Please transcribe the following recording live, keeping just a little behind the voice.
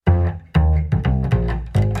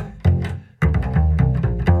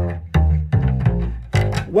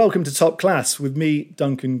Welcome to Top Class with me,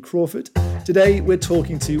 Duncan Crawford. Today we're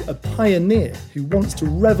talking to a pioneer who wants to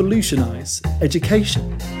revolutionise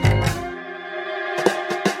education.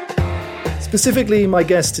 Specifically, my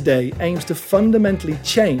guest today aims to fundamentally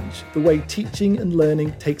change the way teaching and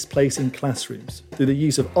learning takes place in classrooms through the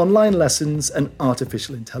use of online lessons and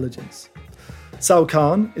artificial intelligence. Sal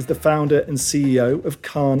Khan is the founder and CEO of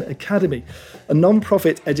Khan Academy, a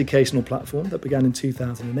non-profit educational platform that began in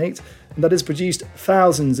 2008 and that has produced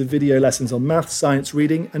thousands of video lessons on maths, science,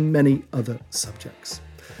 reading and many other subjects.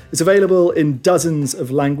 It's available in dozens of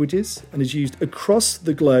languages and is used across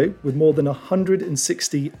the globe with more than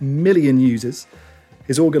 160 million users.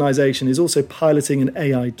 His organisation is also piloting an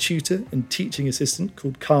AI tutor and teaching assistant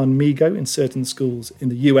called Khan Migo in certain schools in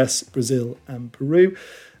the US, Brazil and Peru.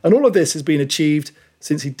 And all of this has been achieved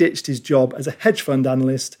since he ditched his job as a hedge fund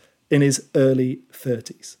analyst in his early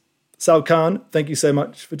 30s. Sal Khan, thank you so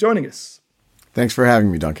much for joining us. Thanks for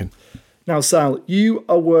having me, Duncan. Now, Sal, you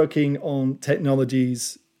are working on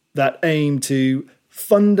technologies that aim to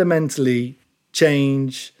fundamentally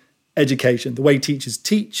change education, the way teachers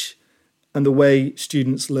teach and the way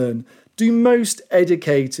students learn. Do most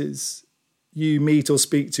educators you meet or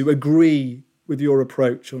speak to agree with your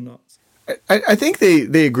approach or not? I think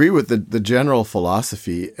they agree with the general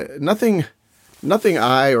philosophy. Nothing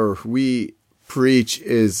I or we preach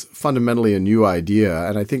is fundamentally a new idea,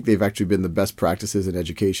 and I think they've actually been the best practices in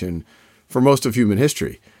education for most of human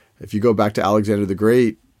history. If you go back to Alexander the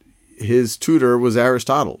Great, his tutor was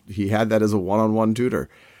Aristotle. He had that as a one-on-one tutor.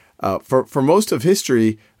 For most of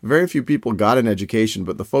history, very few people got an education,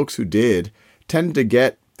 but the folks who did tended to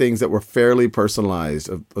get things that were fairly personalized.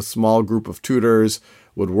 A small group of tutors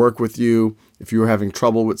would work with you. If you were having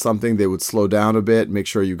trouble with something, they would slow down a bit, make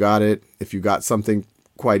sure you got it. If you got something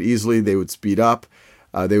quite easily, they would speed up.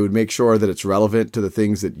 They would make sure that it's relevant to the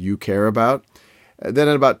things that you care about. Then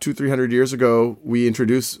about 200-300 years ago, we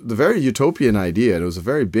introduced the very utopian idea, and it was a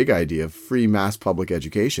very big idea, of free mass public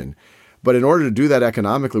education. But in order to do that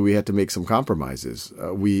economically, we had to make some compromises.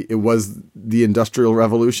 It was the Industrial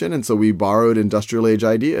Revolution, and so we borrowed industrial age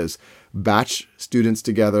ideas, batch students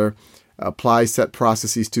together, apply set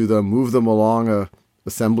processes to them, move them along a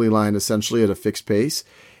assembly line essentially at a fixed pace.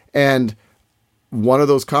 And one of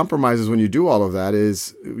those compromises when you do all of that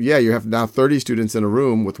is, you have now 30 students in a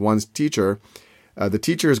room with one teacher. The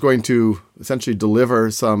teacher is going to essentially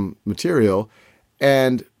deliver some material,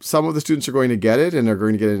 and some of the students are going to get it and are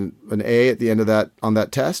going to get an A at the end of that on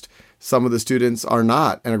that test. Some of the students are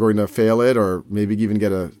not and are going to fail it or maybe even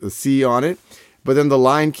get a C on it. But then the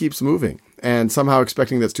line keeps moving, and somehow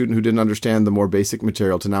expecting that student who didn't understand the more basic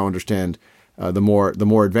material to now understand the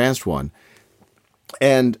more advanced one.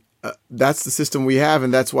 And that's the system we have,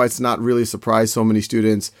 and that's why it's not really a surprise so many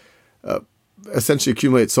students essentially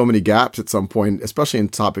accumulate so many gaps at some point, especially in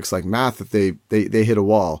topics like math, that they hit a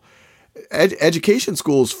wall. Education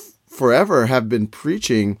schools forever have been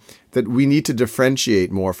preaching that we need to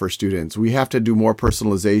differentiate more for students. We have to do more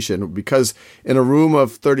personalization, because in a room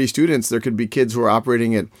of 30 students, there could be kids who are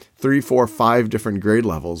operating at 3, 4, 5 different grade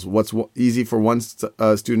levels. What's easy for one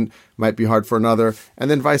student might be hard for another,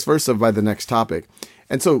 and then vice versa by the next topic.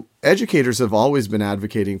 And so educators have always been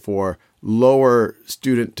advocating for lower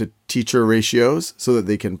student to teacher ratios so that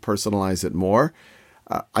they can personalize it more.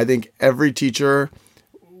 I think every teacher,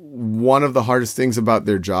 one of the hardest things about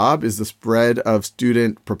their job is the spread of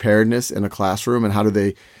student preparedness in a classroom, and how do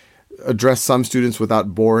they address some students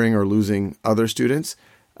without boring or losing other students.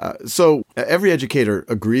 So every educator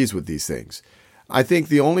agrees with these things. I think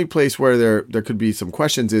the only place where there could be some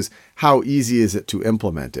questions is how easy is it to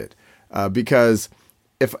implement it? Because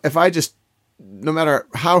if I just, no matter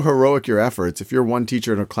how heroic your efforts, if you're one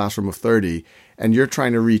teacher in a classroom of 30 and you're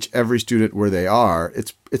trying to reach every student where they are,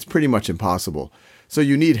 it's pretty much impossible. So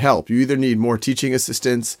you need help. You either need more teaching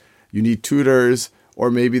assistants, you need tutors, or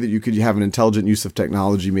maybe that you could have an intelligent use of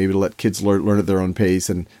technology, maybe to let kids learn at their own pace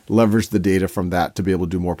and leverage the data from that to be able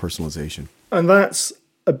to do more personalization. And that's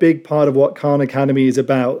a big part of what Khan Academy is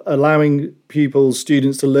about, allowing pupils,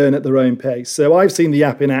 students to learn at their own pace. So I've seen the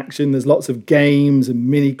app in action. There's lots of games and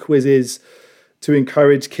mini quizzes to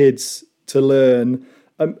encourage kids to learn.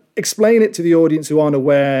 Explain it to the audience who aren't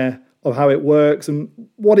aware of how it works, and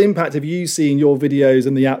what impact have you seen your videos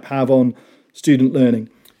and the app have on student learning?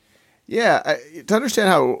 Yeah, to understand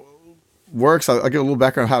how it works, I'll give a little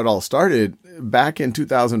background on how it all started. Back in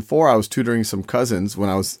 2004, I was tutoring some cousins when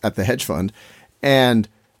I was at the hedge fund, and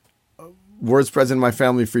word spreads in my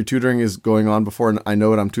family, free tutoring is going on before I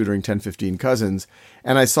know it. I'm tutoring 10, 15 cousins.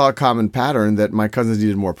 And I saw a common pattern that my cousins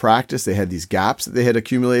needed more practice. They had these gaps that they had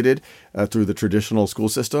accumulated through the traditional school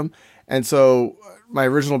system. And so my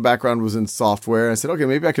original background was in software. I said, okay,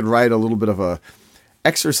 maybe I could write a little bit of a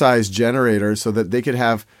exercise generator so that they could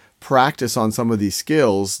have practice on some of these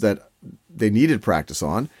skills that they needed practice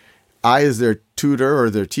on. I, as their tutor or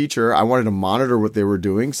their teacher, I wanted to monitor what they were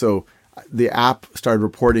doing. So the app started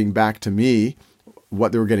reporting back to me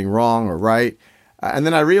what they were getting wrong or right. And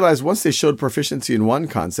then I realized once they showed proficiency in one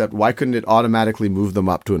concept, why couldn't it automatically move them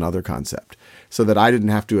up to another concept so that I didn't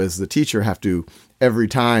have to, as the teacher, have to every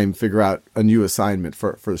time figure out a new assignment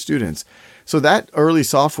for the students. So that early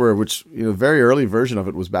software, which, very early version of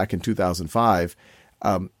it was back in 2005,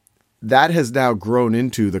 that has now grown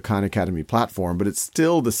into the Khan Academy platform, but it's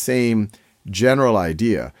still the same general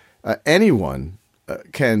idea. Anyone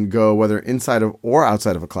can go, whether inside of or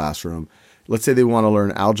outside of a classroom. Let's say they want to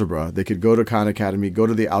learn algebra. They could go to Khan Academy, go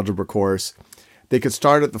to the algebra course. They could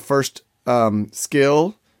start at the first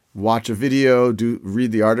skill, watch a video,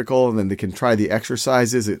 read the article, and then they can try the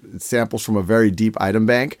exercises. It samples from a very deep item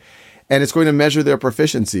bank, and it's going to measure their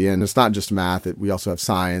proficiency. And it's not just math. We also have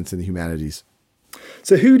science and the humanities.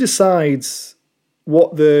 So who decides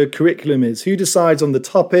what the curriculum is? Who decides on the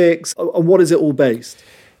topics? On what is it all based?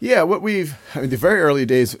 Yeah, the very early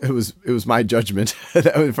days, it was my judgment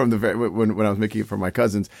from when I was making it for my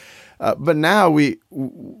cousins. But now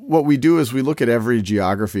what we do is we look at every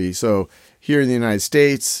geography. So here in the United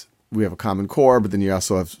States, we have a Common Core, but then you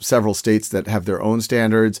also have several states that have their own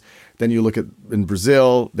standards. Then you look at in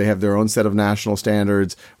Brazil, they have their own set of national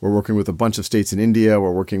standards. We're working with a bunch of states in India.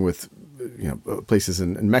 We're working with places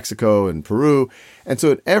in Mexico and Peru. And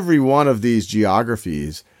so at every one of these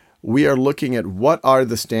geographies, we are looking at what are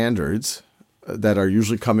the standards that are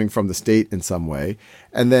usually coming from the state in some way.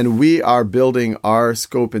 And then we are building our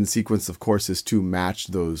scope and sequence of courses to match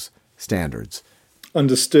those standards.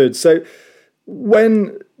 Understood. So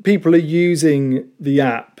when people are using the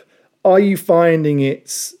app, are you finding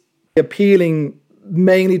it's appealing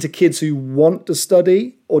mainly to kids who want to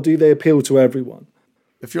study, or do they appeal to everyone?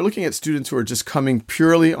 If you're looking at students who are just coming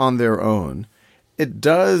purely on their own, it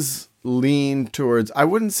does lean towards, I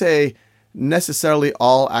wouldn't say necessarily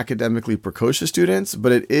all academically precocious students,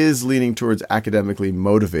 but it is leaning towards academically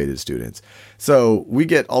motivated students. So we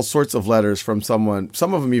get all sorts of letters from someone,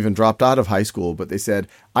 some of them even dropped out of high school, but they said,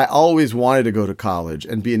 I always wanted to go to college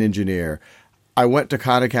and be an engineer. I went to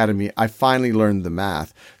Khan Academy. I finally learned the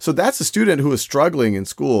math. So that's a student who was struggling in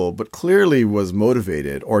school, but clearly was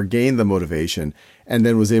motivated or gained the motivation and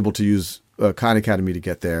then was able to use Khan Academy to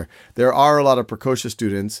get there. There are a lot of precocious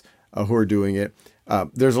students who are doing it.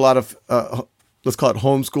 There's a lot of, let's call it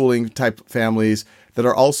homeschooling type families that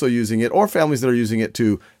are also using it, or families that are using it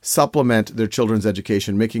to supplement their children's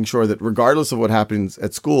education, making sure that regardless of what happens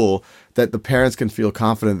at school, that the parents can feel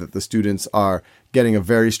confident that the students are getting a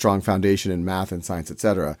very strong foundation in math and science,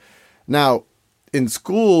 etc. Now, in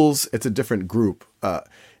schools, it's a different group.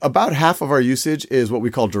 About half of our usage is what we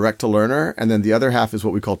call direct-to-learner, and then the other half is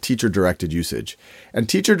what we call teacher-directed usage. And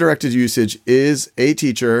teacher-directed usage is a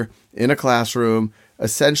teacher in a classroom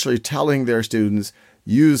essentially telling their students,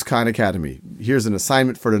 use Khan Academy. Here's an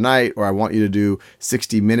assignment for tonight, or I want you to do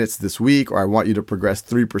 60 minutes this week, or I want you to progress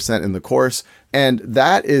 3% in the course. And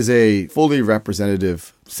that is a fully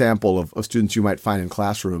representative sample of students you might find in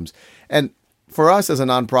classrooms. And for us as a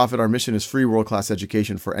nonprofit, our mission is free world-class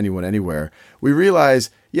education for anyone, anywhere. We realize,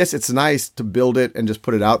 yes, it's nice to build it and just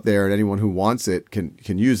put it out there and anyone who wants it can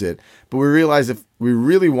use it. But we realize if we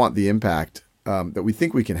really want the impact that we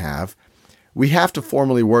think we can have, we have to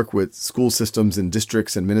formally work with school systems and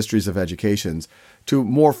districts and ministries of education to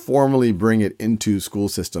more formally bring it into school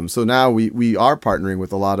systems. So now we are partnering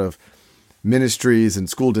with a lot of ministries and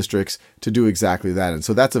school districts to do exactly that. And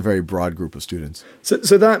so that's a very broad group of students.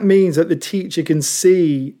 So that means that the teacher can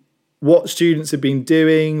see what students have been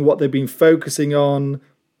doing, what they've been focusing on,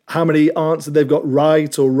 how many answers they've got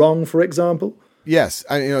right or wrong, for example? Yes,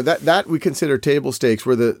 that we consider table stakes,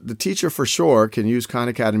 where the teacher for sure can use Khan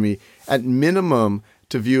Academy at minimum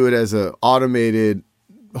to view it as an automated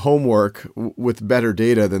homework with better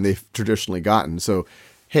data than they've traditionally gotten. So,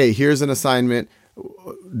 hey, here's an assignment,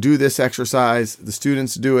 do this exercise, the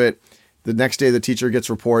students do it. The next day the teacher gets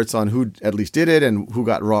reports on who at least did it and who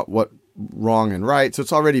got what wrong and right. So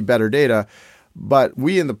it's already better data. But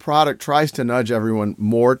we in the product tries to nudge everyone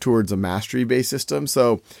more towards a mastery-based system.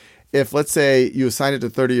 So if, let's say, you assign it to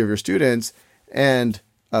 30 of your students and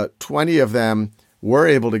 20 of them were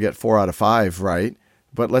able to get 4 out of 5 right,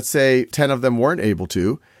 but let's say 10 of them weren't able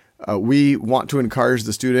to, we want to encourage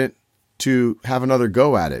the student to have another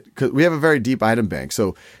go at it. Because we have a very deep item bank,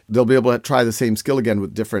 so they'll be able to try the same skill again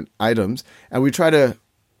with different items. And we try to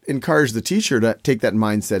encourage the teacher to take that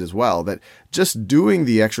mindset as well, that just doing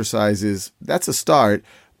the exercises, that's a start.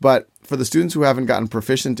 But for the students who haven't gotten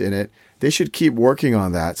proficient in it, they should keep working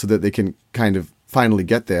on that so that they can kind of finally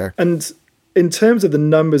get there. And in terms of the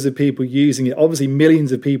numbers of people using it, obviously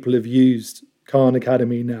millions of people have used Khan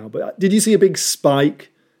Academy now. But did you see a big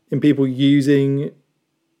spike in people using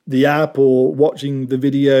the app or watching the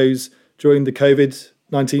videos during the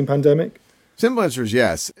COVID-19 pandemic? Simple answer is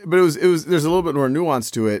yes. But it was there's a little bit more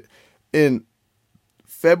nuance to it. In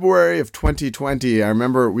February of 2020, I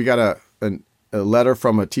remember we got a letter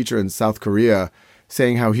from a teacher in South Korea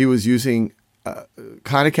saying how he was using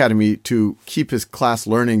Khan Academy to keep his class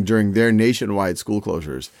learning during their nationwide school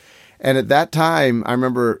closures. And at that time, I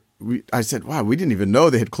remember I said, wow, we didn't even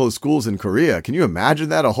know they had closed schools in Korea. Can you imagine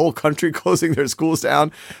that? A whole country closing their schools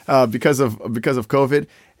down because of COVID.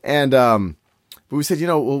 And but we said,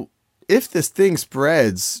 well, if this thing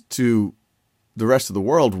spreads to the rest of the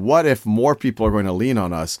world, what if more people are going to lean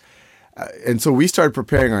on us? And so we started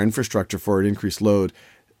preparing our infrastructure for an increased load.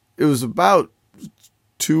 It was about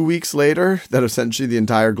 2 weeks later that essentially the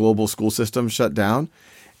entire global school system shut down.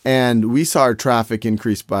 And we saw our traffic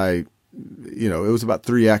increase by, it was about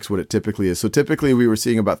 3x what it typically is. So typically we were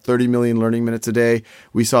seeing about 30 million learning minutes a day.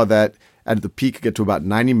 We saw that at the peak get to about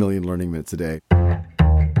 90 million learning minutes a day.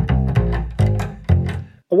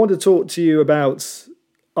 I want to talk to you about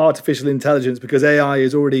artificial intelligence because AI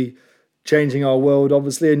is already changing our world,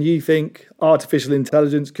 obviously, and you think artificial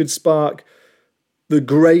intelligence could spark the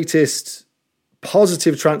greatest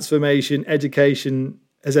positive transformation education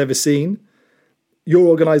has ever seen. Your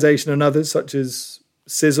organization and others, such as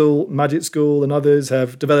Sizzle, Magic School, and others,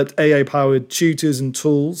 have developed AI-powered tutors and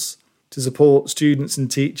tools to support students and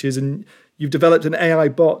teachers, and you've developed an AI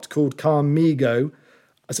bot called Khanmigo.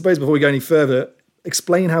 I suppose before we go any further,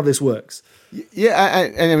 explain how this works.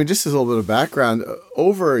 Yeah, I mean, just as a little bit of background,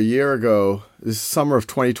 over a year ago, this summer of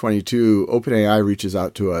 2022, OpenAI reaches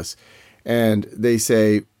out to us and they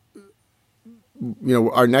say,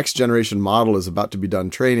 our next generation model is about to be done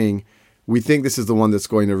training. We think this is the one that's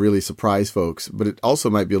going to really surprise folks, but it also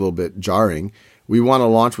might be a little bit jarring. We want to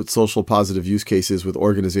launch with social positive use cases with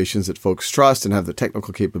organizations that folks trust and have the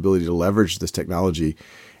technical capability to leverage this technology.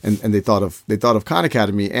 And they thought of Khan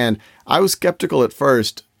Academy. And I was skeptical at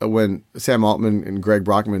first when Sam Altman and Greg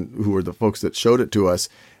Brockman, who were the folks that showed it to us.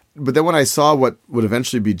 But then when I saw what would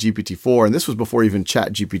eventually be GPT-4, and this was before even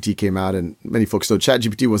ChatGPT came out, and many folks know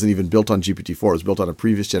ChatGPT wasn't even built on GPT-4, it was built on a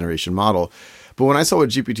previous generation model. But when I saw what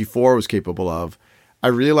GPT-4 was capable of, I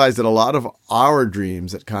realized that a lot of our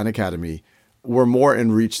dreams at Khan Academy were more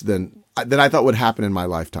in reach than I thought would happen in my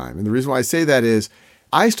lifetime. And the reason why I say that is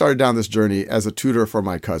I started down this journey as a tutor for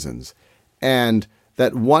my cousins. And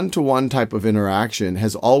that one-to-one type of interaction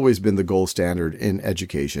has always been the gold standard in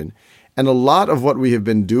education. And a lot of what we have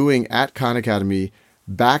been doing at Khan Academy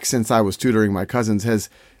back since I was tutoring my cousins has,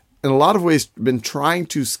 in a lot of ways, been trying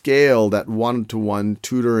to scale that one-to-one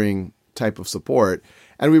tutoring type of support.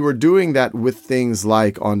 And we were doing that with things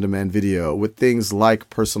like on-demand video, with things like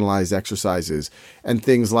personalized exercises, and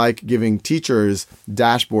things like giving teachers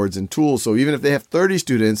dashboards and tools. So even if they have 30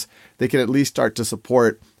 students, they can at least start to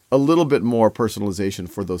support a little bit more personalization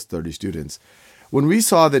for those 30 students. When we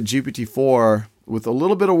saw that GPT-4, with a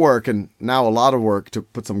little bit of work, and now a lot of work to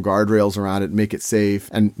put some guardrails around it, make it safe,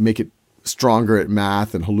 and make it stronger at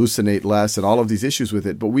math and hallucinate less, and all of these issues with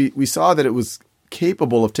it, but we saw that it was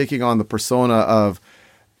capable of taking on the persona of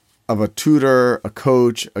a tutor, a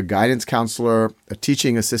coach, a guidance counselor, a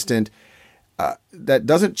teaching assistant that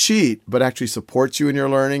doesn't cheat, but actually supports you in your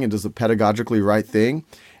learning and does the pedagogically right thing.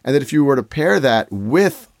 And that if you were to pair that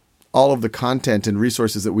with all of the content and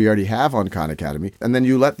resources that we already have on Khan Academy, and then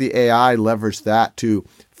you let the AI leverage that to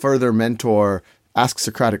further mentor, ask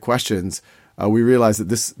Socratic questions, we realized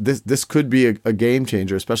that this could be a game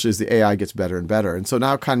changer, especially as the AI gets better and better. And so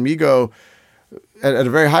now Khanmigo, at a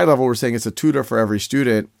very high level, we're saying it's a tutor for every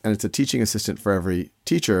student and it's a teaching assistant for every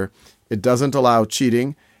teacher. It doesn't allow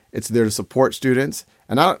cheating. It's there to support students.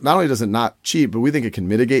 And not only does it not cheat, but we think it can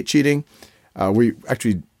mitigate cheating. We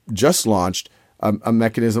actually just launched a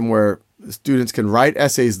mechanism where students can write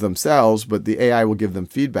essays themselves, but the AI will give them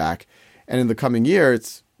feedback. And in the coming year,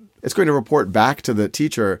 it's going to report back to the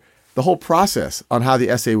teacher the whole process on how the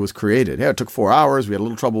essay was created. Yeah, it took 4 hours. We had a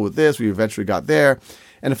little trouble with this. We eventually got there.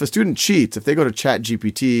 And if a student cheats, if they go to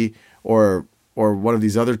ChatGPT or one of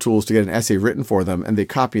these other tools to get an essay written for them and they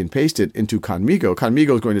copy and paste it into Khanmigo,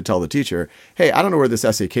 Khanmigo is going to tell the teacher, hey, I don't know where this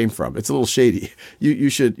essay came from. It's a little shady. You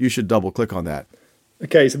should double click on that.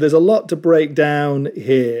 Okay, so there's a lot to break down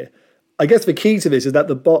here. I guess the key to this is that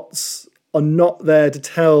the bots are not there to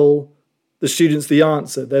tell the students the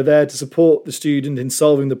answer. They're there to support the student in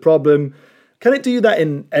solving the problem. Can it do that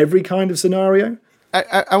in every kind of scenario?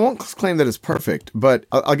 I won't claim that it's perfect, but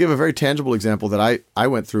I'll give a very tangible example that I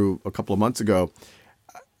went through a couple of months ago.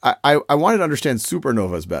 I wanted to understand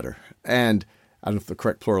supernovas better. And I don't know if the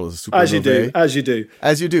correct plural is supernova.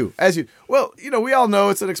 As you do. Well, we all know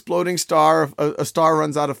it's an exploding star. A star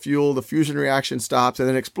runs out of fuel, the fusion reaction stops, and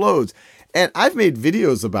then explodes. And I've made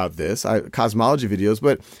videos about this, cosmology videos,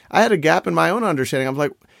 but I had a gap in my own understanding. I'm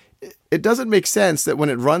like, it doesn't make sense that when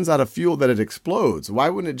it runs out of fuel that it explodes. Why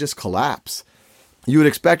wouldn't it just collapse? You would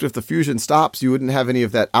expect if the fusion stops, you wouldn't have any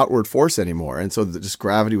of that outward force anymore. And so just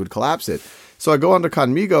gravity would collapse it. So I go onto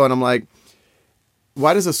Conmigo and I'm like,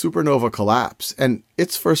 why does a supernova collapse? And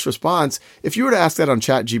its first response, if you were to ask that on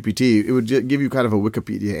ChatGPT, it would give you kind of a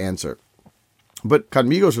Wikipedia answer. But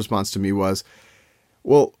Conmigo's response to me was,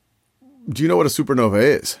 well, do you know what a supernova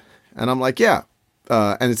is? And I'm like, yeah.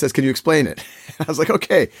 And it says, can you explain it? I was like,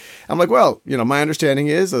 okay. I'm like, well, my understanding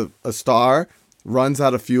is a star runs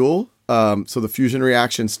out of fuel. So the fusion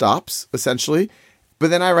reaction stops essentially. But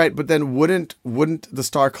then I write, but then wouldn't the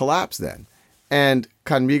star collapse then? And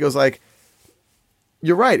Conmigo's like,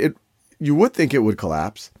 you're right. You would think it would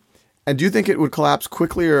collapse. And do you think it would collapse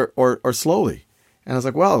quickly or slowly? And I was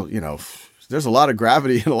like, well, there's a lot of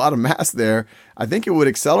gravity and a lot of mass there. I think it would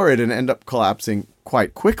accelerate and end up collapsing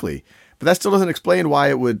quite quickly. But that still doesn't explain why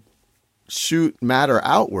it would shoot matter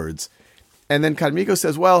outwards. And then Conmigo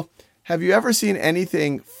says, well, have you ever seen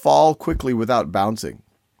anything fall quickly without bouncing?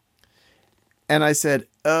 And I said,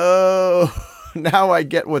 oh, now I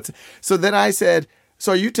get what's... So then I said,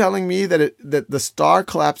 so are you telling me that the star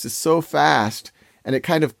collapses so fast and it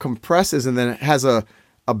kind of compresses and then it has a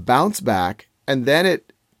bounce back and then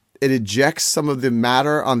it ejects some of the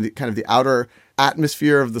matter on the kind of the outer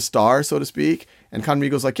atmosphere of the star, so to speak? And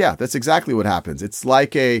Conmigo's like, yeah, that's exactly what happens. It's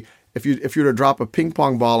like if you were to drop a ping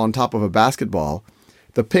pong ball on top of a basketball,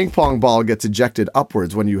 the ping pong ball gets ejected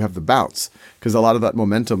upwards when you have the bounce because a lot of that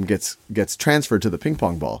momentum gets transferred to the ping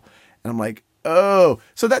pong ball. And I'm like, oh,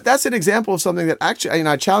 so that's an example of something that actually,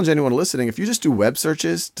 I challenge anyone listening, if you just do web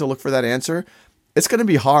searches to look for that answer, it's going to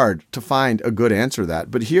be hard to find a good answer to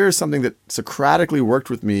that. But here's something that Socratically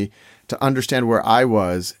worked with me to understand where I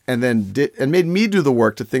was and then made me do the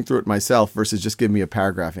work to think through it myself versus just give me a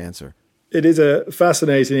paragraph answer. It is a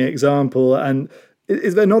fascinating example. And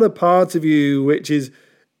is there not a part of you which is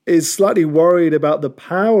slightly worried about the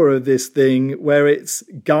power of this thing where it's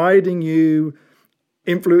guiding you,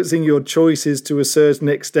 influencing your choices to a certain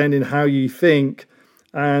extent in how you think?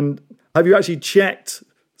 And have you actually checked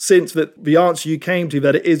since that the answer you came to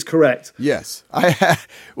that it is correct? Yes, I have.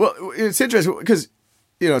 Well, it's interesting because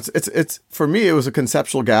it's for me it was a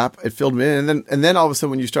conceptual gap. It filled me in, and then all of a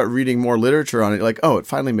sudden when you start reading more literature on it, you're like, oh, it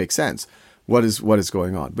finally makes sense. What is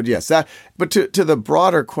going on? But yes, But to the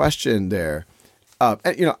broader question there,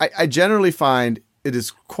 I generally find it is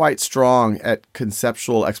quite strong at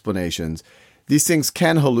conceptual explanations. These things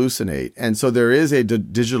can hallucinate. And so there is a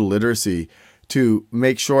digital literacy to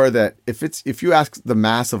make sure that if you ask the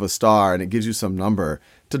mass of a star and it gives you some number,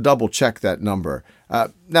 to double check that number.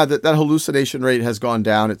 Now that hallucination rate has gone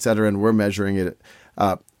down, et cetera, and we're measuring it.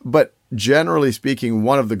 But generally speaking,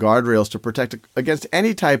 one of the guardrails to protect against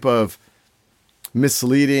any type of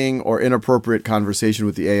misleading or inappropriate conversation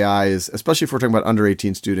with the AI is, especially if we're talking about under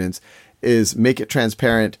 18 students, is make it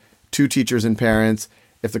transparent to teachers and parents.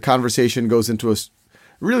 If the conversation goes into a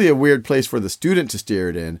weird place for the student to steer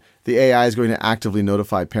it in, the AI is going to actively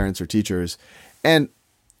notify parents or teachers. And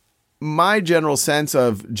my general sense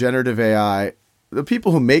of generative AI, the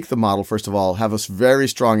people who make the model, first of all, have a very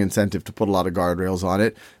strong incentive to put a lot of guardrails on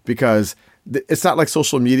it because it's not like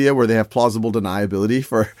social media where they have plausible deniability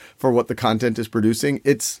for what the content is producing.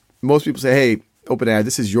 It's most people say, hey, OpenAI,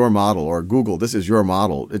 this is your model, or Google, this is your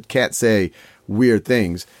model. It can't say weird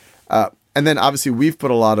things. And then obviously we've put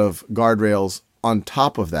a lot of guardrails on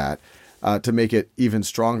top of that to make it even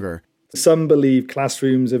stronger. Some believe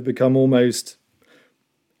classrooms have become almost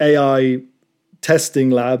AI testing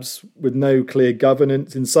labs with no clear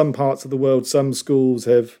governance. In some parts of the world, some schools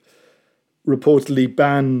have reportedly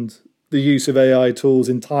banned the use of AI tools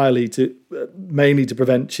entirely mainly to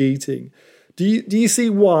prevent cheating. Do you see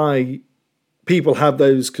why people have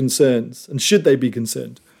those concerns, and should they be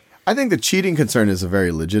concerned? I think the cheating concern is a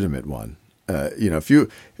very legitimate one. If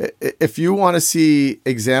you want to see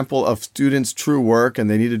example of students' true work and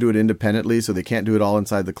they need to do it independently, so they can't do it all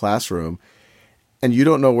inside the classroom, and you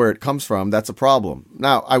don't know where it comes from, that's a problem.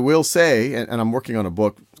 Now, I will say, and I'm working on a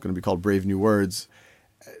book, it's going to be called Brave New Words,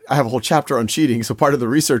 I have a whole chapter on cheating. So part of the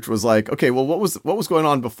research was like, okay, well, what was going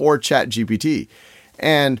on before ChatGPT?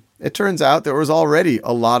 And it turns out there was already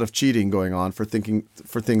a lot of cheating going on for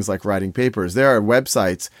things like writing papers. There are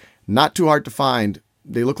websites, not too hard to find.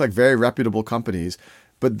 They look like very reputable companies,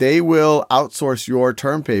 but they will outsource your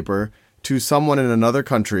term paper to someone in another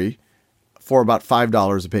country for about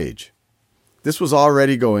 $5 a page. This was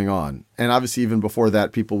already going on. And obviously, even before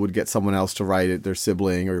that, people would get someone else to write it, their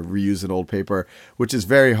sibling, or reuse an old paper, which is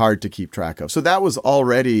very hard to keep track of. So that was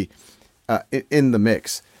already in the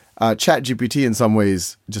mix. ChatGPT in some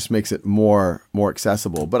ways just makes it more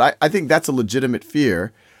accessible. But I think that's a legitimate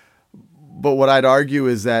fear. But what I'd argue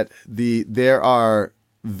is that there are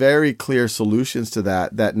very clear solutions to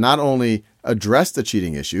that not only address the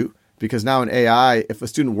cheating issue, because now in AI, if a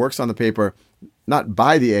student works on the paper, not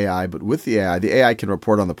by the AI, but with the AI can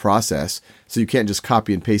report on the process. So you can't just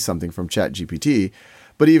copy and paste something from ChatGPT.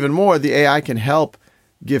 But even more, the AI can help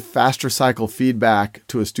give faster cycle feedback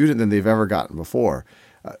to a student than they've ever gotten before.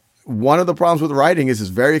 One of the problems with writing is it's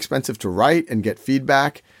very expensive to write and get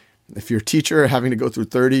feedback. If you're a teacher having to go through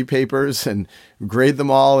 30 papers and grade them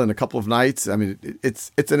all in a couple of nights, I mean,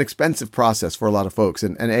 it's an expensive process for a lot of folks,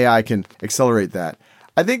 and AI can accelerate that.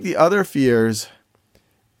 I think the other fears,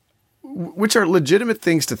 which are legitimate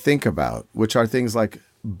things to think about, which are things like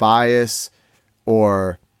bias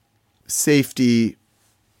or safety.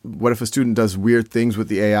 What if a student does weird things with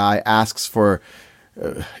the AI, asks for,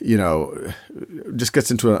 just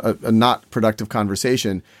gets into a not productive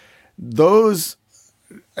conversation? Those,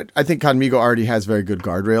 I think Conmigo already has very good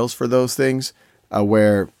guardrails for those things,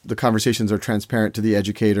 where the conversations are transparent to the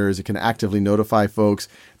educators. It can actively notify folks.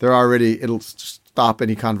 It'll stop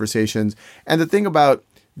any conversations. And the thing about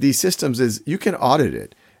these systems is you can audit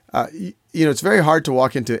it. It's very hard to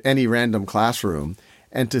walk into any random classroom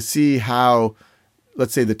and to see how,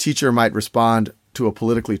 let's say, the teacher might respond to a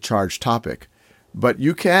politically charged topic. But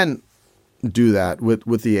you can do that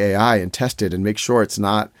with the AI and test it and make sure it's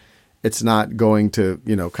not going to,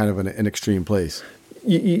 kind of an extreme place.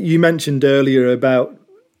 You mentioned earlier about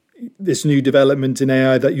this new development in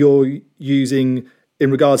AI that you're using in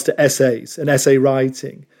regards to essays and essay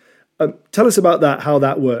writing. Tell us about that, how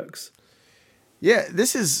that works. Yeah,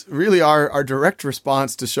 this is really our direct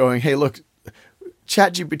response to showing, hey, look,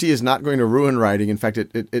 ChatGPT is not going to ruin writing. In fact,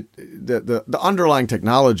 the underlying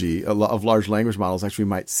technology of large language models actually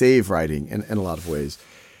might save writing in a lot of ways.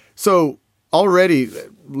 So already,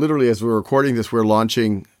 literally, as we're recording this, we're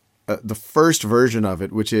launching the first version of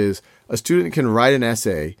it, which is a student can write an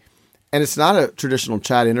essay, and it's not a traditional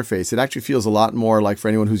chat interface. It actually feels a lot more like, for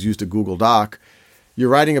anyone who's used a Google Doc, you're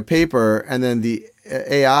writing a paper, and then the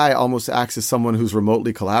AI almost acts as someone who's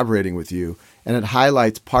remotely collaborating with you, and it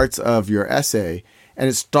highlights parts of your essay, and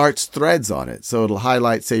it starts threads on it. So it'll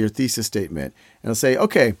highlight, say, your thesis statement, and it'll say,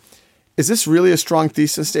 okay, is this really a strong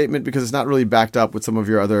thesis statement because it's not really backed up with some of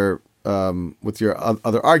your other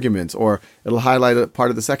other arguments? Or it'll highlight a part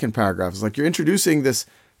of the second paragraph. It's like, you're introducing this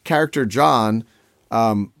character John,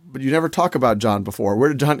 but you never talk about John before. Where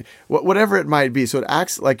did John, whatever it might be. So it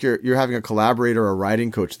acts like you're having a collaborator or a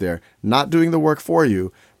writing coach there, not doing the work for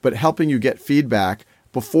you, but helping you get feedback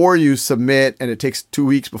before you submit. And it takes 2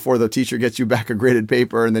 weeks before the teacher gets you back a graded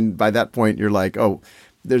paper. And then by that point, you're like, oh,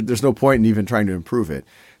 there's no point in even trying to improve it.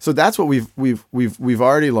 So that's what we've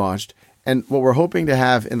already launched. And what we're hoping to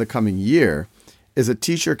have in the coming year is a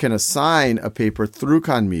teacher can assign a paper through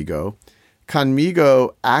Conmigo.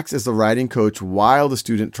 Conmigo acts as the writing coach while the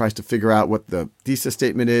student tries to figure out what the thesis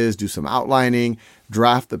statement is, do some outlining,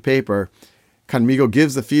 draft the paper. Conmigo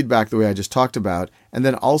gives the feedback the way I just talked about, and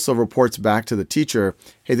then also reports back to the teacher,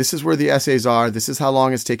 hey, this is where the essays are. This is how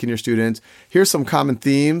long it's taken your students. Here's some common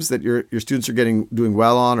themes that your students are doing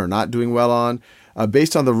well on or not doing well on.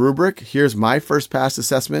 Based on the rubric, here's my first pass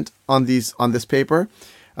assessment on this paper.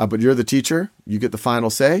 But you're the teacher. You get the final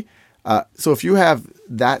say. So if you have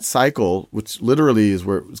that cycle, which literally is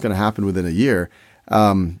where it's going to happen within a year,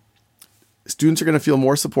 students are going to feel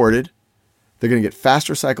more supported. They're going to get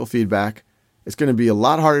faster cycle feedback. It's going to be a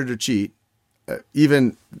lot harder to cheat,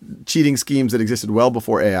 even cheating schemes that existed well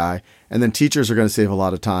before AI. And then teachers are going to save a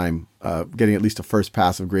lot of time getting at least a first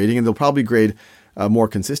pass of grading, and they'll probably grade more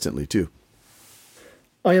consistently too.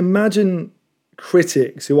 I imagine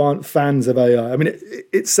critics who aren't fans of AI, I mean,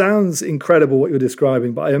 it sounds incredible what you're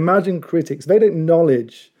describing, but I imagine critics, they don't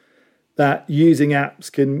acknowledge that using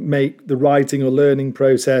apps can make the writing or learning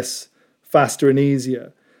process faster and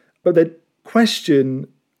easier. But they question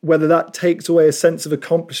whether that takes away a sense of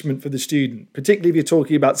accomplishment for the student, particularly if you're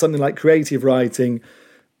talking about something like creative writing.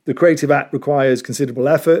 The creative app requires considerable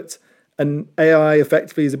effort, And AI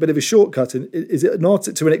effectively is a bit of a shortcut. And is it not?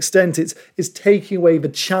 To an extent, it's taking away the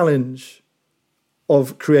challenge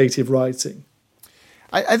of creative writing.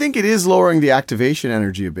 I think it is lowering the activation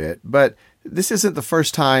energy a bit, but this isn't the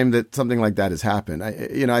first time that something like that has happened.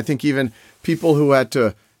 I think even people who had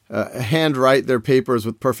to handwrite their papers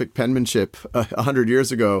with perfect penmanship 100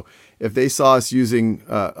 years ago, if they saw us using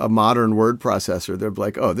a modern word processor, they'd be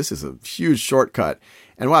like, oh, this is a huge shortcut.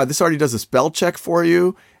 And wow, this already does a spell check for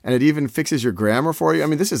you, and it even fixes your grammar for you. I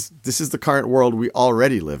mean, this is the current world we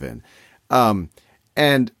already live in.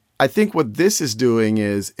 And I think what this is doing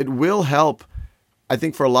is it will help. I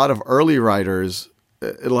think for a lot of early writers,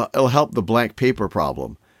 it'll help the blank paper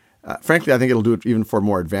problem. Frankly, I think it'll do it even for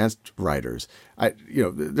more advanced writers.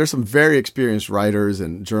 There's some very experienced writers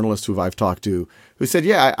and journalists who I've talked to who said,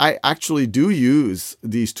 yeah, I actually do use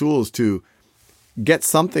these tools to get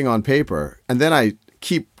something on paper, and then I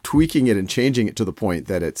keep tweaking it and changing it to the point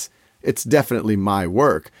that it's definitely my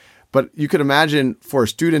work. But you could imagine for a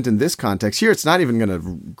student in this context here, it's not even going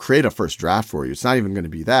to create a first draft for you. It's not even going to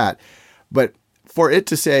be that. But for it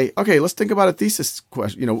to say, okay, let's think about a thesis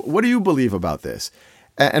question. What do you believe about this?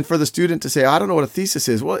 And for the student to say, I don't know what a thesis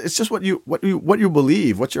is. Well, it's just what you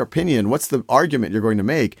believe. What's your opinion? What's the argument you're going to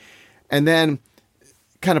make? And then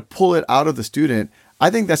kind of pull it out of the student. I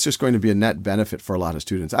think that's just going to be a net benefit for a lot of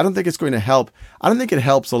students. I don't think it's going to help. I don't think it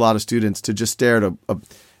helps a lot of students to just stare at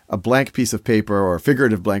a blank piece of paper or a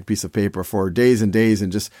figurative blank piece of paper for days and days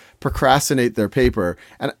and just procrastinate their paper.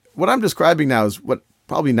 And what I'm describing now is what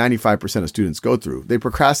probably 95% of students go through. They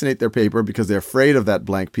procrastinate their paper because they're afraid of that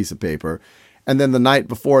blank piece of paper. And then the night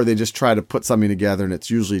before, they just try to put something together, and it's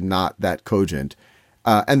usually not that cogent.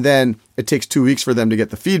 And then it takes 2 weeks for them to get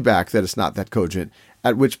the feedback that it's not that cogent,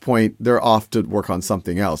 at which point they're off to work on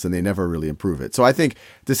something else, and they never really improve it. So I think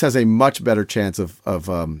this has a much better chance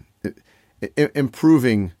of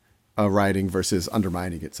improving writing versus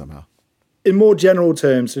undermining it somehow. In more general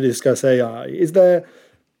terms, to discuss AI, is there,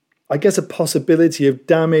 I guess, a possibility of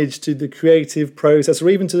damage to the creative process or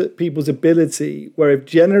even to people's ability where if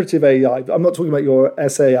generative AI, I'm not talking about your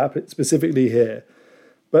essay app specifically here,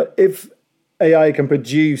 but if AI can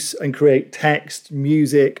produce and create text,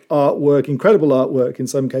 music, artwork, incredible artwork in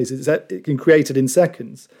some cases, it can create it in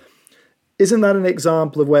seconds. Isn't that an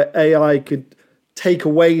example of where AI could take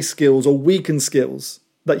away skills or weaken skills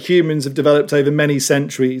that humans have developed over many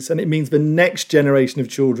centuries, and it means the next generation of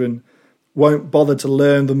children won't bother to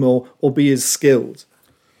learn them or be as skilled?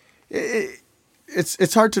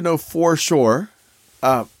 It's hard to know for sure.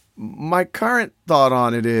 My current thought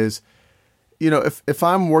on it is, if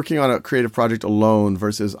I'm working on a creative project alone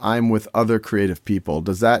versus I'm with other creative people,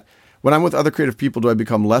 when I'm with other creative people, do I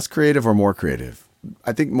become less creative or more creative?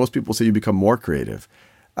 I think most people say you become more creative.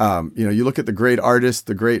 You look at the great artists,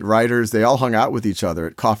 the great writers, they all hung out with each other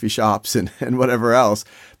at coffee shops and whatever else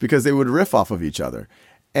because they would riff off of each other.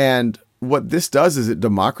 And what this does is it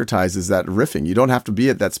democratizes that riffing. You don't have to be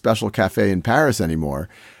at that special cafe in Paris anymore.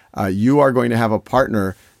 You are going to have a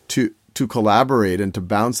partner to collaborate and to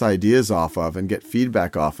bounce ideas off of and get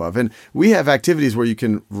feedback off of. And we have activities where you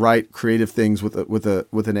can write creative things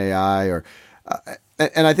with an AI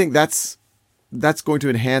and I think that's going to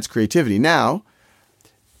enhance creativity. Now,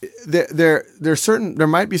 there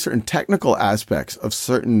might be certain technical aspects of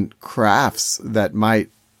certain crafts that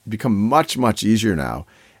might become much, much easier now.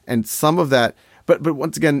 And some of that, but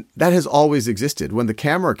once again, that has always existed. When the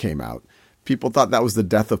camera came out, people thought that was the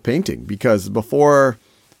death of painting because before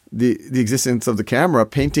the existence of the camera,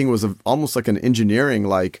 painting was almost like an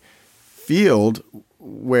engineering-like field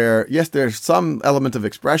where, yes, there's some element of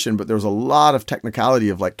expression, but there was a lot of technicality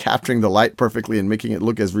of like capturing the light perfectly and making it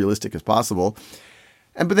look as realistic as possible.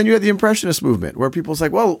 But then you had the Impressionist movement where people's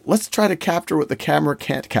like, well, let's try to capture what the camera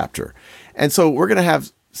can't capture. And so we're going to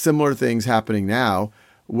have similar things happening now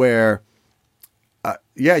where,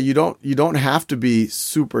 you don't have to be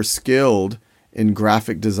super skilled in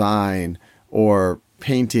graphic design or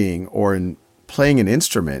painting or in playing an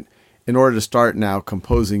instrument in order to start now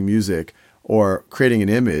composing music or creating an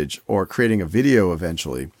image or creating a video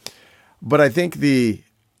eventually. But I think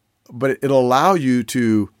it'll allow you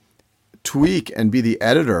to tweak and be the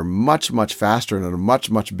editor much, much faster and at a much,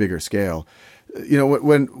 much bigger scale.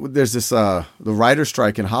 When there's this, the writer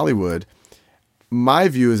strike in Hollywood, my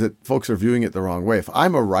view is that folks are viewing it the wrong way. If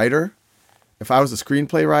I'm a writer, if I was a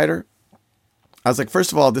screenplay writer, I was like,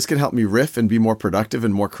 first of all, this can help me riff and be more productive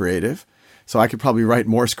and more creative. So I could probably write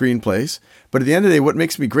more screenplays. But at the end of the day, what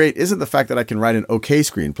makes me great isn't the fact that I can write an okay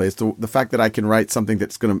screenplay. It's the fact that I can write something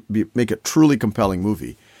that's going to make a truly compelling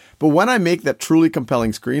movie. But when I make that truly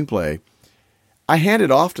compelling screenplay, I hand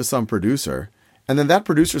it off to some producer, And then that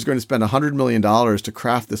producer is going to spend $100 million to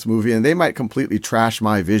craft this movie, and they might completely trash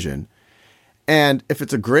my vision. And if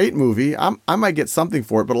it's a great movie, I might get something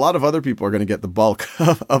for it, but a lot of other people are going to get the bulk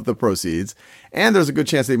of the proceeds. And there's a good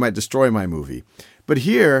chance they might destroy my movie. But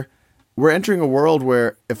here, we're entering a world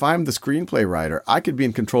where if I'm the screenplay writer, I could be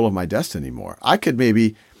in control of my destiny more. I could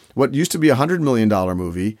maybe, what used to be a $100 million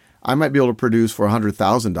movie, I might be able to produce for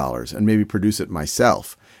 $100,000 and maybe produce it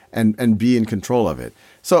myself and be in control of it.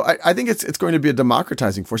 So I think it's going to be a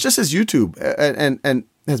democratizing force, just as YouTube and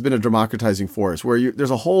has been a democratizing force, where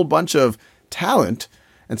there's a whole bunch of talent,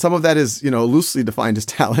 and some of that is, loosely defined as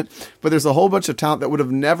talent, but there's a whole bunch of talent that would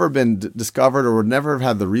have never been discovered or would never have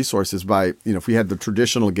had the resources by, if we had the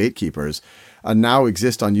traditional gatekeepers now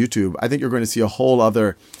exist on YouTube. I think you're going to see a whole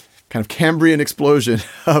other kind of Cambrian explosion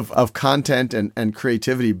of content and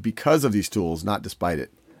creativity because of these tools, not despite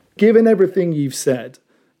it. Given everything you've said,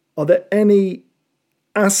 are there any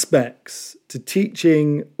aspects to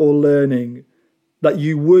teaching or learning that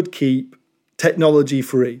you would keep technology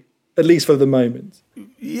free, at least for the moment?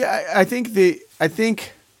 Yeah, I think it depends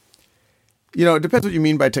what you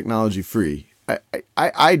mean by technology free.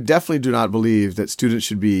 I definitely do not believe that students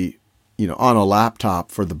should be, on a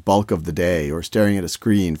laptop for the bulk of the day or staring at a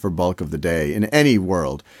screen for bulk of the day in any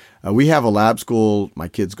world. We have a lab school. My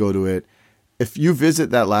kids go to it. If you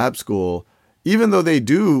visit that lab school, even though they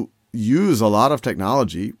do use a lot of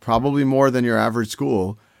technology, probably more than your average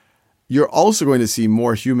school, you're also going to see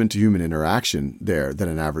more human-to-human interaction there than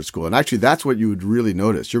an average school. And actually, that's what you would really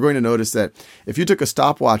notice. You're going to notice that if you took a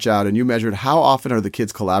stopwatch out and you measured how often are the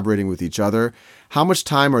kids collaborating with each other, how much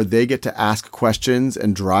time are they get to ask questions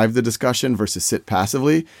and drive the discussion versus sit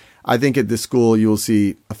passively, I think at this school you will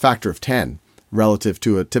see a factor of 10 relative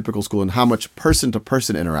to a typical school and how much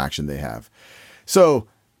person-to-person interaction they have. So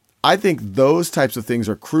I think those types of things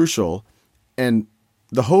are crucial. And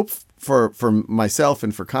the hope for myself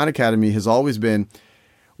and for Khan Academy has always been,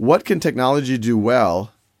 what can technology do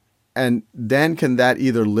well? And then can that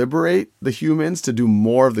either liberate the humans to do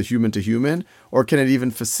more of the human-to-human, or can it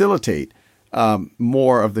even facilitate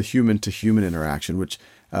more of the human-to-human interaction, which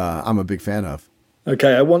I'm a big fan of.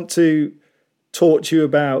 Okay, I want to talk to you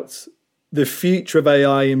about the future of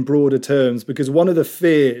AI in broader terms, because one of the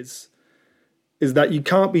fears is that you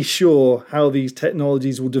can't be sure how these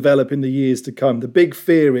technologies will develop in the years to come. The big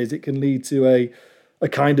fear is it can lead to a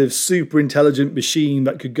kind of super intelligent machine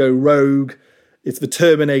that could go rogue. It's the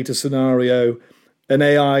Terminator scenario, an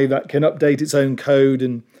AI that can update its own code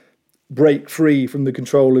and break free from the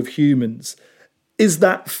control of humans. Is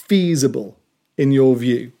that feasible in your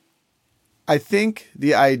view? I think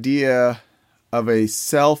the idea of a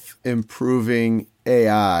self-improving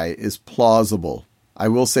AI is plausible. I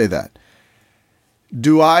will say that.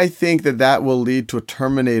 Do I think that will lead to a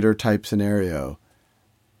Terminator type scenario?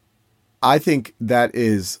 I think that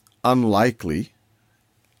is unlikely.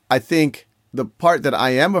 I think the part that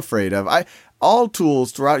I am afraid of, all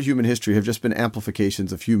tools throughout human history have just been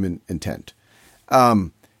amplifications of human intent.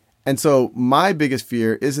 And so my biggest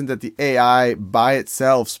fear isn't that the AI by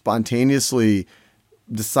itself spontaneously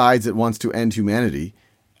decides it wants to end humanity.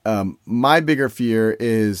 My bigger fear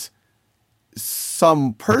is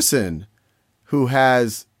some person who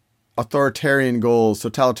has authoritarian goals,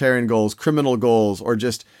 totalitarian goals, criminal goals, or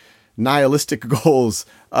just nihilistic goals,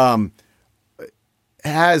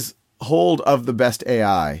 has hold of the best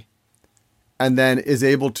AI and then is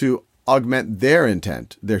able to augment their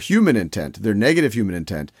intent, their human intent, their negative human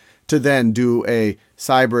intent, to then do a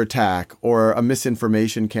cyber attack or a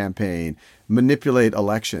misinformation campaign, manipulate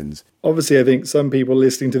elections. Obviously, I think some people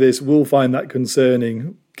listening to this will find that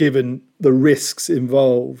concerning, given the risks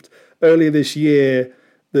involved. Earlier this year,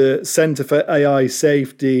 the Centre for AI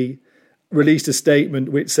Safety released a statement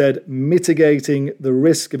which said mitigating the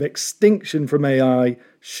risk of extinction from AI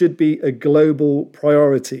should be a global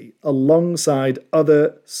priority alongside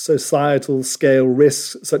other societal scale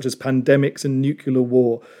risks such as pandemics and nuclear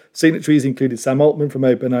war. Signatories included Sam Altman from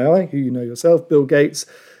OpenAI, who you know yourself, Bill Gates,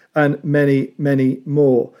 and many, many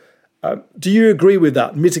more. Do you agree with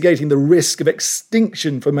that? Mitigating the risk of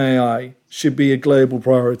extinction from AI should be a global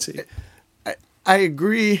priority. I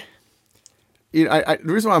agree. The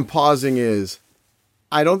reason why I'm pausing is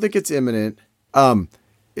I don't think it's imminent.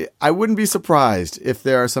 I wouldn't be surprised if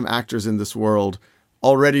there are some actors in this world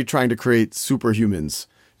already trying to create superhumans,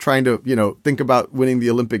 trying to, think about winning the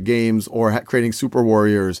Olympic Games or creating super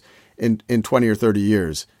warriors in 20 or 30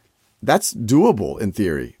 years. That's doable in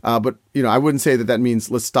theory. But, I wouldn't say that means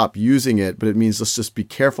let's stop using it, but it means let's just be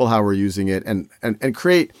careful how we're using it and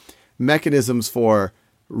create mechanisms for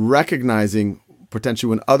recognizing potentially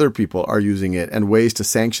when other people are using it and ways to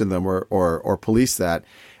sanction them or police that.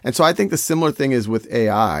 And so I think the similar thing is with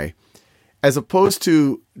AI, as opposed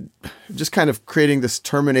to just kind of creating this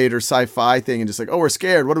Terminator sci-fi thing and just like, oh, we're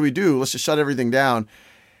scared. What do we do? Let's just shut everything down.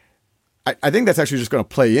 I think that's actually just going to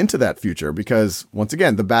play into that future because, once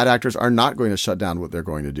again, the bad actors are not going to shut down what they're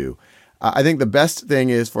going to do. I think the best thing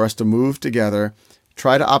is for us to move together,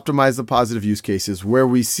 try to optimize the positive use cases where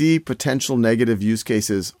we see potential negative use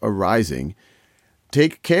cases arising.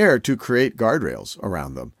 Take care to create guardrails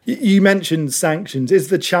around them. You mentioned sanctions. Is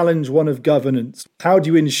the challenge one of governance? How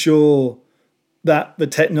do you ensure that the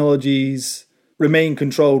technologies remain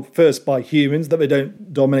controlled first by humans, that they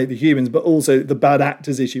don't dominate the humans, but also the bad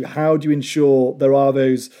actors issue? How do you ensure there are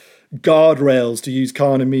those guardrails, to use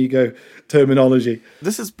Khan Amigo terminology?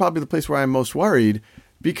 This is probably the place where I'm most worried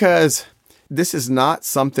because this is not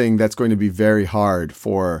something that's going to be very hard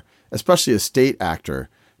for, especially a state actor,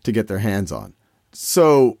 to get their hands on.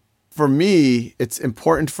 So for me, it's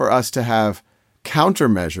important for us to have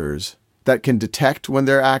countermeasures that can detect when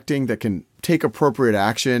they're acting, that can take appropriate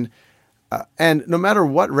action. And no matter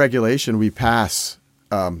what regulation we pass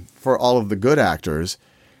for all of the good actors,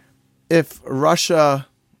 if Russia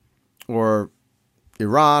or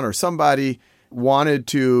Iran or somebody wanted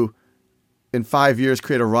to, in 5 years,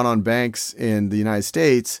 create a run on banks in the United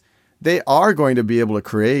States, they are going to be able to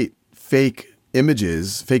create fake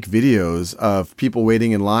images, fake videos of people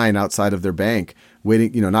waiting in line outside of their bank,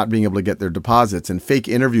 waiting, not being able to get their deposits, and fake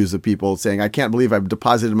interviews of people saying, I can't believe I've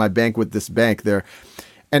deposited my bank with this bank there.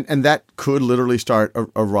 And that could literally start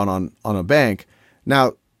a run on a bank.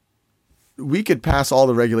 Now, we could pass all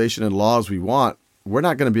the regulation and laws we want. We're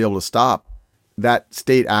not going to be able to stop that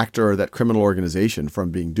state actor or that criminal organization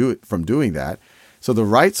from doing that. So the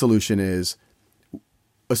right solution is,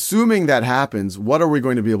 assuming that happens, what are we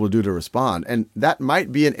going to be able to do to respond? And that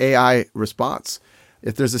might be an AI response.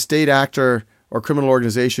 If there's a state actor or criminal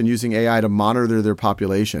organization using AI to monitor their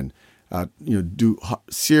population, do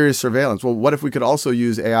serious surveillance. Well, what if we could also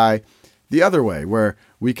use AI the other way, where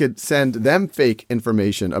we could send them fake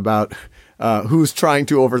information about who's trying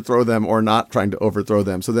to overthrow them or not trying to overthrow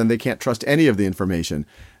them, so then they can't trust any of the information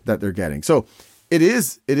that they're getting. So it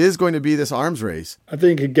is going to be this arms race. I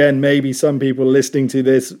think, again, maybe some people listening to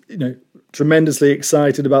this, tremendously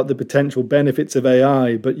excited about the potential benefits of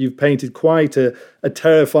AI, but you've painted quite a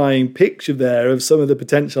terrifying picture there of some of the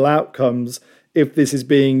potential outcomes if this is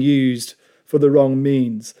being used for the wrong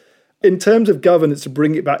means. In terms of governance, to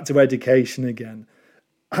bring it back to education again,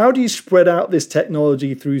 how do you spread out this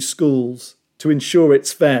technology through schools to ensure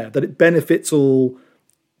it's fair, that it benefits all,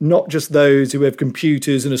 not just those who have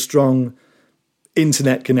computers and a strong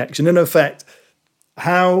internet connection? In effect,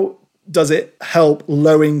 how does it help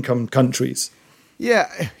low-income countries? Yeah,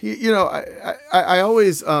 I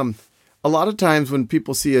always, a lot of times when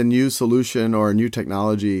people see a new solution or a new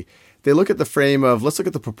technology, they look at the frame of, let's look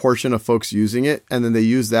at the proportion of folks using it, and then they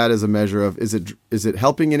use that as a measure of, is it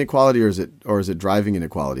helping inequality or is it driving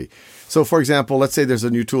inequality? So, for example, let's say there's a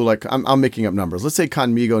new tool, like I'm making up numbers. Let's say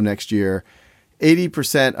Conmigo next year,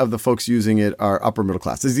 80% of the folks using it are upper middle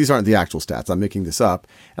class. These aren't the actual stats. I'm making this up.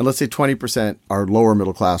 And let's say 20% are lower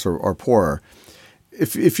middle class or poorer.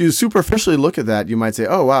 If you superficially look at that, you might say,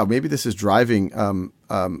 oh, wow, maybe this is driving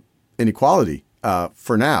inequality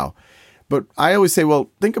for now. But I always say, well,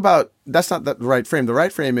 think about, that's not the right frame. The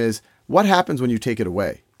right frame is, what happens when you take it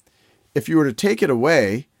away? If you were to take it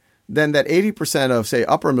away, then that 80% of, say,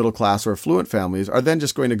 upper middle class or affluent families are then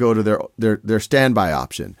just going to go to their standby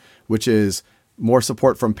option, which is more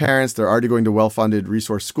support from parents. They're already going to well-funded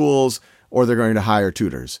resource schools, or they're going to hire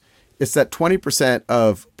tutors. It's that 20%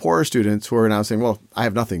 of poorer students who are now saying, well, I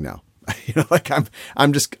have nothing now. I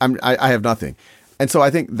have nothing. And so I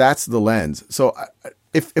think that's the lens. So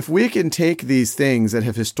if we can take these things that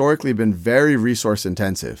have historically been very resource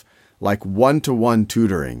intensive, like one-to-one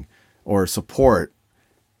tutoring or support,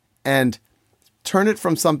 and turn it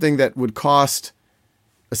from something that would cost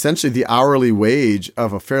essentially the hourly wage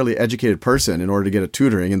of a fairly educated person in order to get a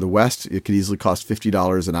tutoring. In the West, it could easily cost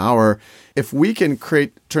 $50 an hour. If we can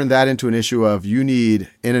turn that into an issue of, you need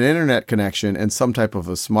an internet connection and some type of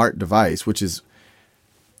a smart device, which is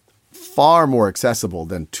far more accessible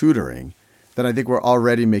than tutoring, then I think we're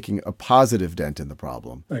already making a positive dent in the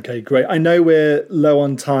problem. Okay, great. I know we're low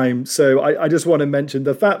on time, so I just want to mention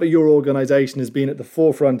the fact that your organization has been at the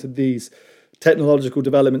forefront of these technological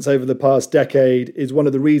developments over the past decade is one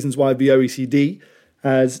of the reasons why the OECD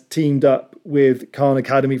has teamed up with Khan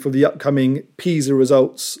Academy for the upcoming PISA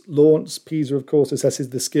results launch. PISA, of course,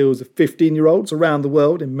 assesses the skills of 15-year-olds around the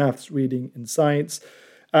world in maths, reading and science.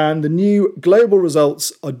 And the new global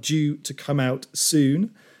results are due to come out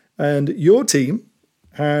soon. And your team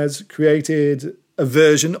has created a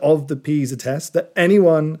version of the PISA test that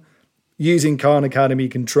anyone using Khan Academy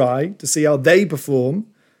can try to see how they perform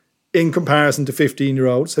in comparison to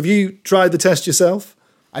 15-year-olds. Have you tried the test yourself?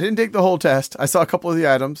 I didn't take the whole test. I saw a couple of the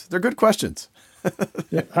items. They're good questions.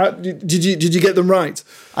 Yeah. Did you get them right?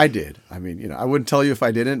 I did. I mean, I wouldn't tell you if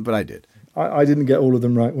I didn't, but I did. I didn't get all of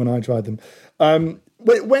them right when I tried them.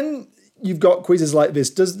 When you've got quizzes like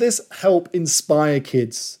this, does this help inspire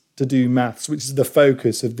kids to do maths, which is the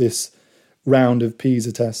focus of this round of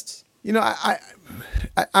PISA tests?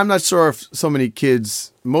 I'm not sure if so many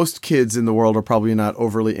kids, most kids in the world are probably not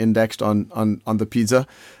overly indexed on the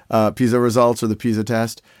PISA results or the PISA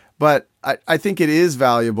test. But I think it is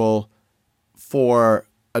valuable for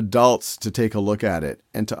adults to take a look at it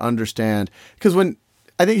and to understand. Because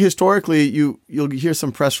I think historically you'll hear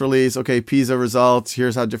some press release, okay, PISA results,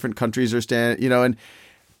 here's how different countries are standing, and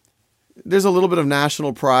there's a little bit of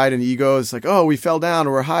national pride and ego. It's like, oh, we fell down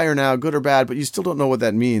or we're higher now, good or bad, but you still don't know what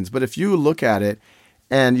that means. But if you look at it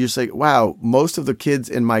and you say, wow, most of the kids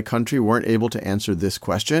in my country weren't able to answer this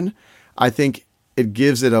question, I think it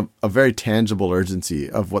gives it a very tangible urgency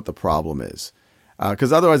of what the problem is.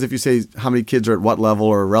 Because otherwise, if you say how many kids are at what level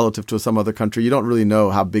or relative to some other country, you don't really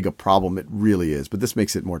know how big a problem it really is. But this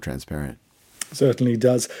makes it more transparent. Certainly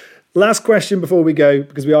does. Last question before we go,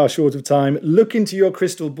 because we are short of time. Look into your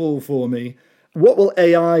crystal ball for me. What will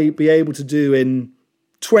AI be able to do in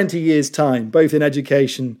 20 years' time, both in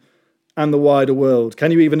education and the wider world?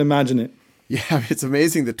 Can you even imagine it? Yeah, it's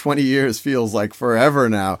amazing that 20 years feels like forever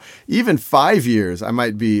now. Even 5 years, I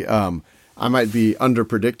might be under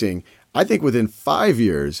predicting. I think within 5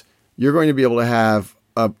 years, you're going to be able to have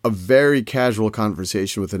a very casual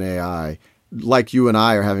conversation with an AI, like you and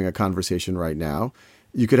I are having a conversation right now.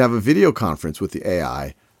 You could have a video conference with the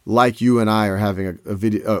AI, like you and I are having a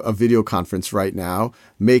video conference right now,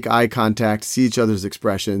 make eye contact, see each other's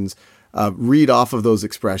expressions, read off of those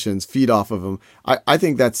expressions, feed off of them. I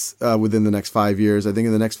think that's within the next 5 years. I think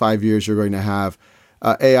in the next 5 years, you're going to have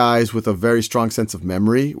AIs with a very strong sense of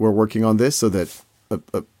memory. We're working on this so that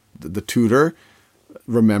the tutor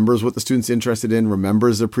remembers what the student's interested in,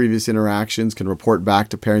 remembers their previous interactions, can report back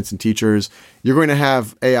to parents and teachers. You're going to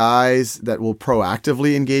have AIs that will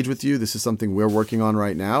proactively engage with you. This is something we're working on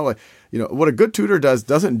right now. What a good tutor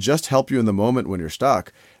doesn't just help you in the moment when you're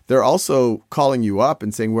stuck. They're also calling you up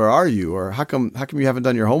and saying, where are you? Or how come you haven't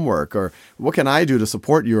done your homework? Or what can I do to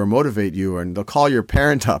support you or motivate you? And they'll call your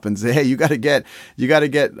parent up and say, hey, you got to get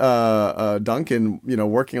Duncan,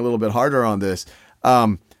 working a little bit harder on this.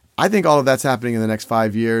 I think all of that's happening in the next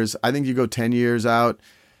 5 years. I think you go 10 years out,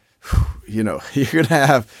 you're going to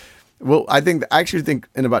have, I actually think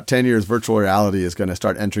in about 10 years, virtual reality is going to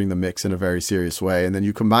start entering the mix in a very serious way. And then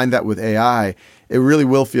you combine that with AI, it really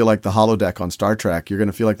will feel like the holodeck on Star Trek. You're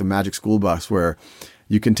going to feel like the Magic School Bus where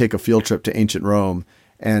you can take a field trip to ancient Rome.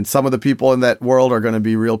 And some of the people in that world are going to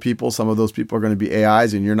be real people. Some of those people are going to be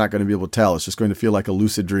AIs, and you're not going to be able to tell. It's just going to feel like a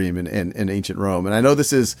lucid dream in ancient Rome. And I know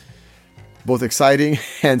this is both exciting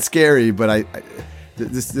and scary, but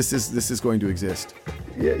this is going to exist.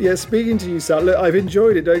 Yeah. Speaking to you, Sal, look, I've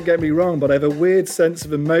enjoyed it. Don't get me wrong, but I have a weird sense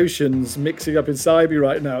of emotions mixing up inside me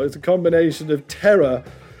right now. It's a combination of terror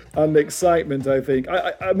and excitement. I think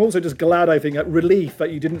I'm also just glad. I think at relief that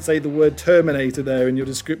you didn't say the word Terminator there in your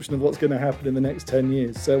description of what's going to happen in the next 10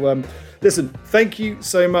 years. So, listen, thank you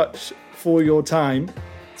so much for your time.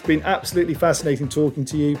 It's been absolutely fascinating talking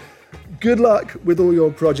to you. Good luck with all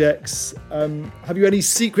your projects. Have you any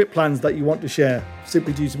secret plans that you want to share?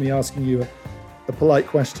 Simply due to me asking you a polite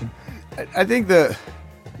question. I think the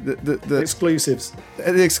exclusives.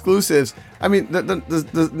 The exclusives. I mean,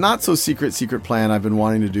 the not so secret plan I've been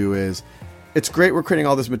wanting to do is, it's great we're creating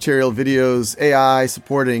all this material, videos, AI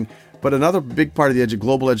supporting, but another big part of the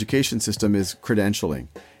global education system is credentialing.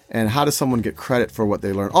 And how does someone get credit for what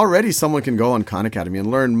they learn? Already someone can go on Khan Academy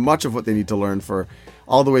and learn much of what they need to learn for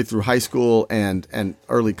all the way through high school and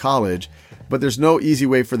early college, but there's no easy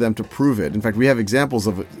way for them to prove it. In fact, we have examples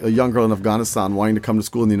of a young girl in Afghanistan wanting to come to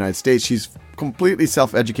school in the United States. She's completely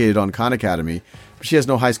self-educated on Khan Academy, but she has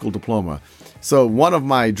no high school diploma. So one of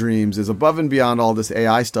my dreams is, above and beyond all this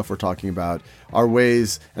AI stuff we're talking about, are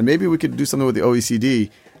ways, and maybe we could do something with the OECD,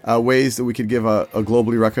 ways that we could give a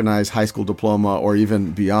globally recognized high school diploma or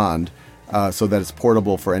even beyond, so that it's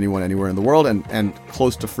portable for anyone anywhere in the world and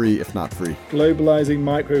close to free, if not free. Globalizing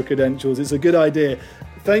micro-credentials. It's a good idea.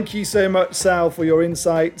 Thank you so much, Sal, for your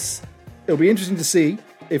insights. It'll be interesting to see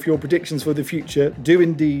if your predictions for the future do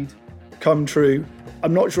indeed come true.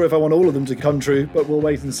 I'm not sure if I want all of them to come true, but we'll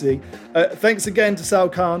wait and see. Thanks again to Sal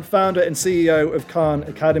Khan, founder and CEO of Khan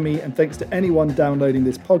Academy, and thanks to anyone downloading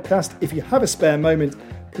this podcast. If you have a spare moment,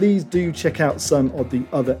 please do check out some of the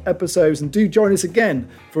other episodes and do join us again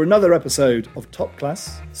for another episode of Top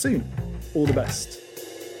Class soon. All the best.